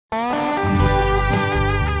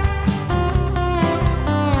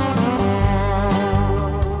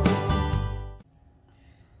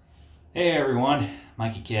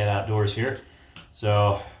Mikeycat Outdoors here.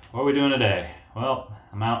 So, what are we doing today? Well,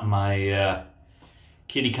 I'm out in my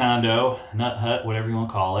kitty condo, nut hut, whatever you want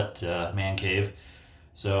to call it, man cave.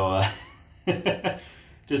 So,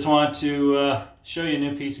 just want to show you a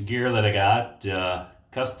new piece of gear that I got,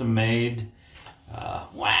 custom made.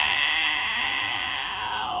 Wow,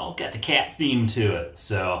 got the cat theme to it.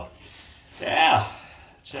 So, yeah,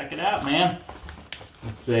 check it out, man.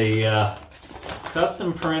 It's a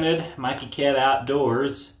custom printed Mikeycat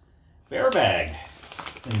Outdoors bearbag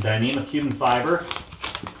in dyneema cuben fiber,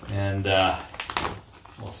 and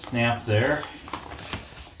little snap there,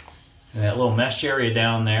 and that little mesh area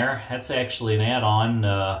down there, that's actually an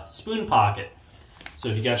add-on spoon pocket. So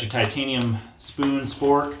if you got your titanium spoon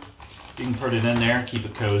spork, you can put it in there and keep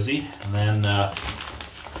it cozy. And then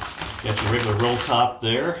you got your regular roll top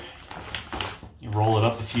there. You roll it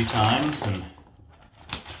up a few times and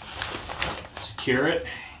secure it,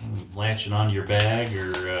 and latch it onto your bag,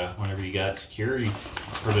 or whenever you got it secure, you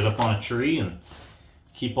put it up on a tree and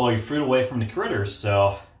keep all your fruit away from the critters.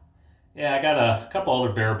 So yeah, I got a couple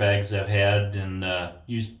other bear bags I've had, and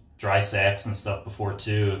used dry sacks and stuff before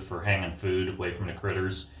too for hanging food away from the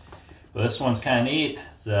critters. But this one's kind of neat.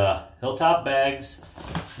 It's Hilltop bags,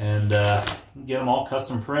 and you can get them all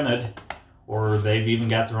custom printed, or they've even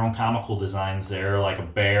got their own comical designs there, like a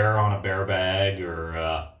bear on a bear bag, or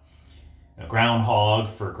a groundhog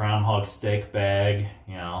for a groundhog steak bag,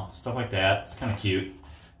 you know, stuff like that. It's kind of cute,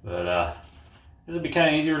 but this would be kind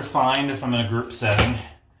of easier to find if I'm in a group setting.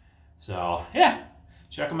 So yeah,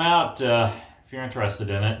 check them out if you're interested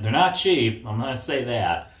in it. They're not cheap, I'm gonna say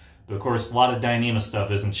that, but of course a lot of dyneema stuff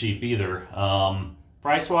isn't cheap either.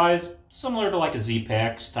 Price wise, similar to like a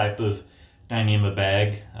Zpacks type of dyneema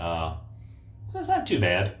bag, so it's not too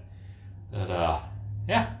bad. But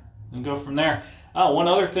yeah, we can go from there. One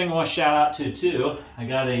other thing I want to shout out to too, I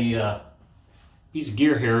got a piece of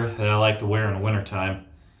gear here that I like to wear in the wintertime.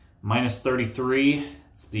 Minus 33,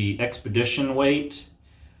 it's the Expedition weight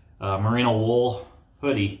merino wool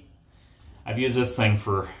hoodie. I've used this thing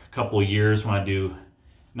for a couple of years when I do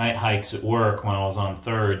night hikes at work when I was on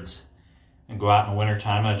thirds, and go out in the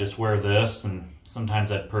wintertime. I just wear this, and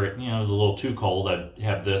sometimes I'd put, you know, it was a little too cold, I'd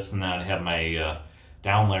have this and then I'd have my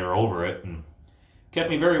down layer over it, and kept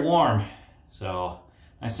me very warm. So,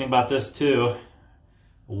 nice thing about this too,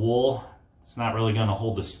 wool, it's not really going to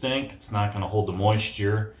hold the stink, it's not going to hold the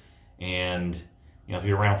moisture, and you know, if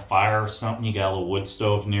you're around fire or something, you got a little wood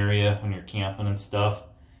stove near you when you're camping and stuff,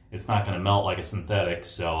 it's not going to melt like a synthetic.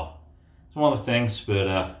 So, it's one of the things,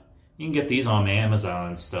 but you can get these on Amazon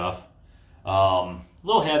and stuff. A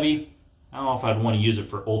little heavy, I don't know if I'd want to use it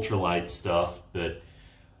for ultralight stuff, but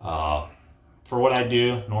for what I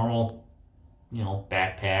do, normal, you know,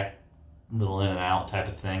 backpack, little in and out type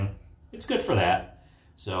of thing, it's good for that.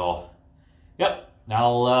 So yep,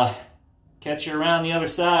 I'll catch you around the other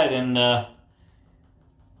side, and I'm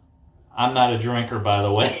not a drinker, by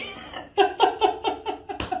the way.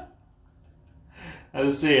 I'll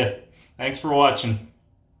see you. Thanks for watching.